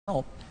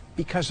help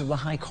because of the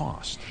high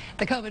cost.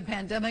 The COVID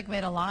pandemic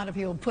made a lot of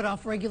people put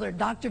off regular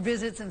doctor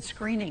visits and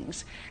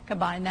screenings.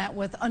 Combine that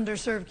with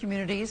underserved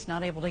communities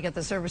not able to get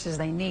the services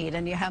they need,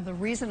 and you have the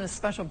reason a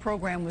special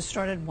program was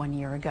started 1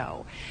 year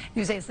ago.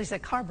 News 8's Lisa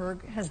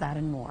Carberg has that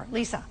and more.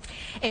 Lisa.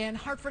 And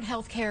Hartford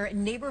HealthCare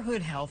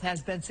Neighborhood Health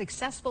has been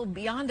successful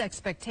beyond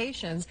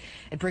expectations.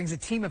 It brings a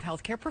team of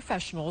healthcare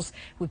professionals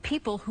with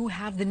people who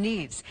have the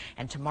needs.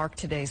 And to mark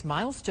today's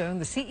milestone,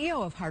 the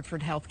CEO of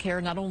Hartford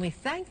HealthCare not only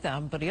thanked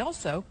them, but he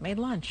also made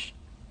lunch.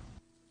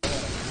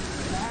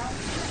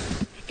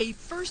 A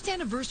first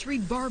anniversary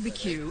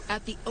barbecue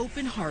at the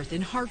Open Hearth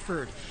in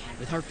Hartford,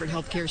 with Hartford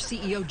HealthCare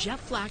CEO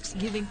Flaks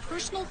giving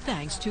personal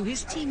thanks to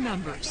his team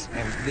members.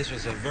 And this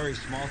was a very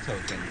small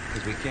token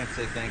because we can't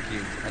say thank you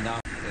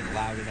enough and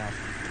loud enough.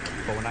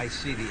 But when I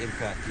see the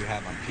impact you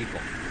have on people,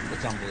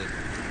 it's unbelievable.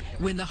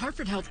 When the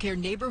Hartford HealthCare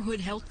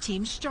Neighborhood Health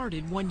Team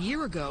started 1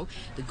 year ago,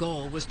 the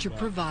goal was to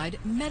provide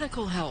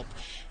medical help.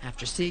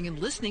 After seeing and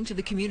listening to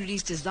the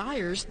community's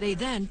desires, they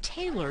then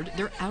tailored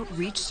their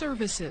outreach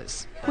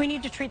services. We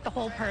need to treat the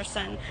whole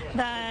person,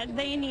 that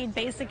they need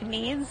basic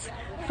needs,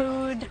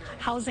 food,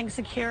 housing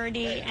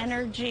security,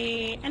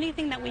 energy,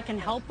 anything that we can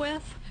help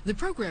with. The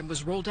program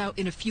was rolled out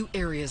in a few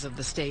areas of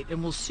the state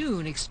and will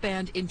soon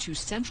expand into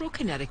central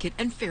Connecticut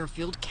and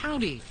Fairfield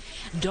County.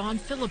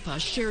 Filippa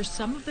shares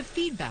some of the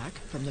feedback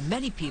from the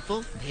many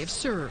people they have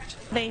served.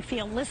 They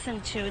feel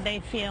listened to,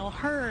 they feel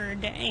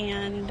heard,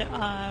 and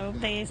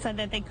they said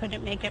that they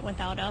couldn't make it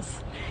without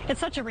us. It's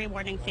such a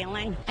rewarding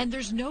feeling. And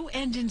there's no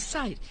end in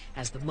sight.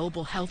 As the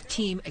mobile health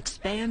team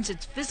expands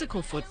its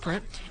physical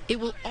footprint, it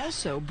will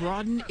also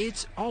broaden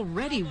its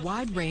already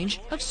wide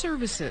range of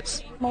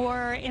services.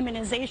 More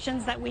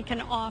immunizations that we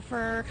can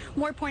offer,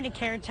 more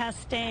point-of-care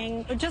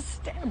testing,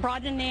 just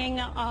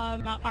broadening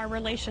our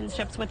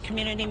relationships with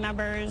community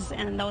members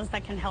and those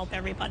that can help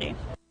everybody.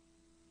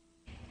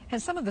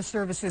 And some of the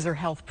services are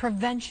health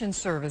prevention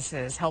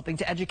services, helping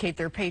to educate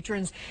their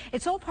patrons.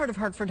 It's all part of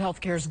Hartford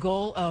HealthCare's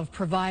goal of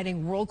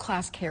providing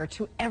world-class care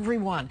to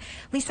everyone.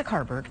 Lisa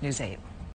Carberg, News 8.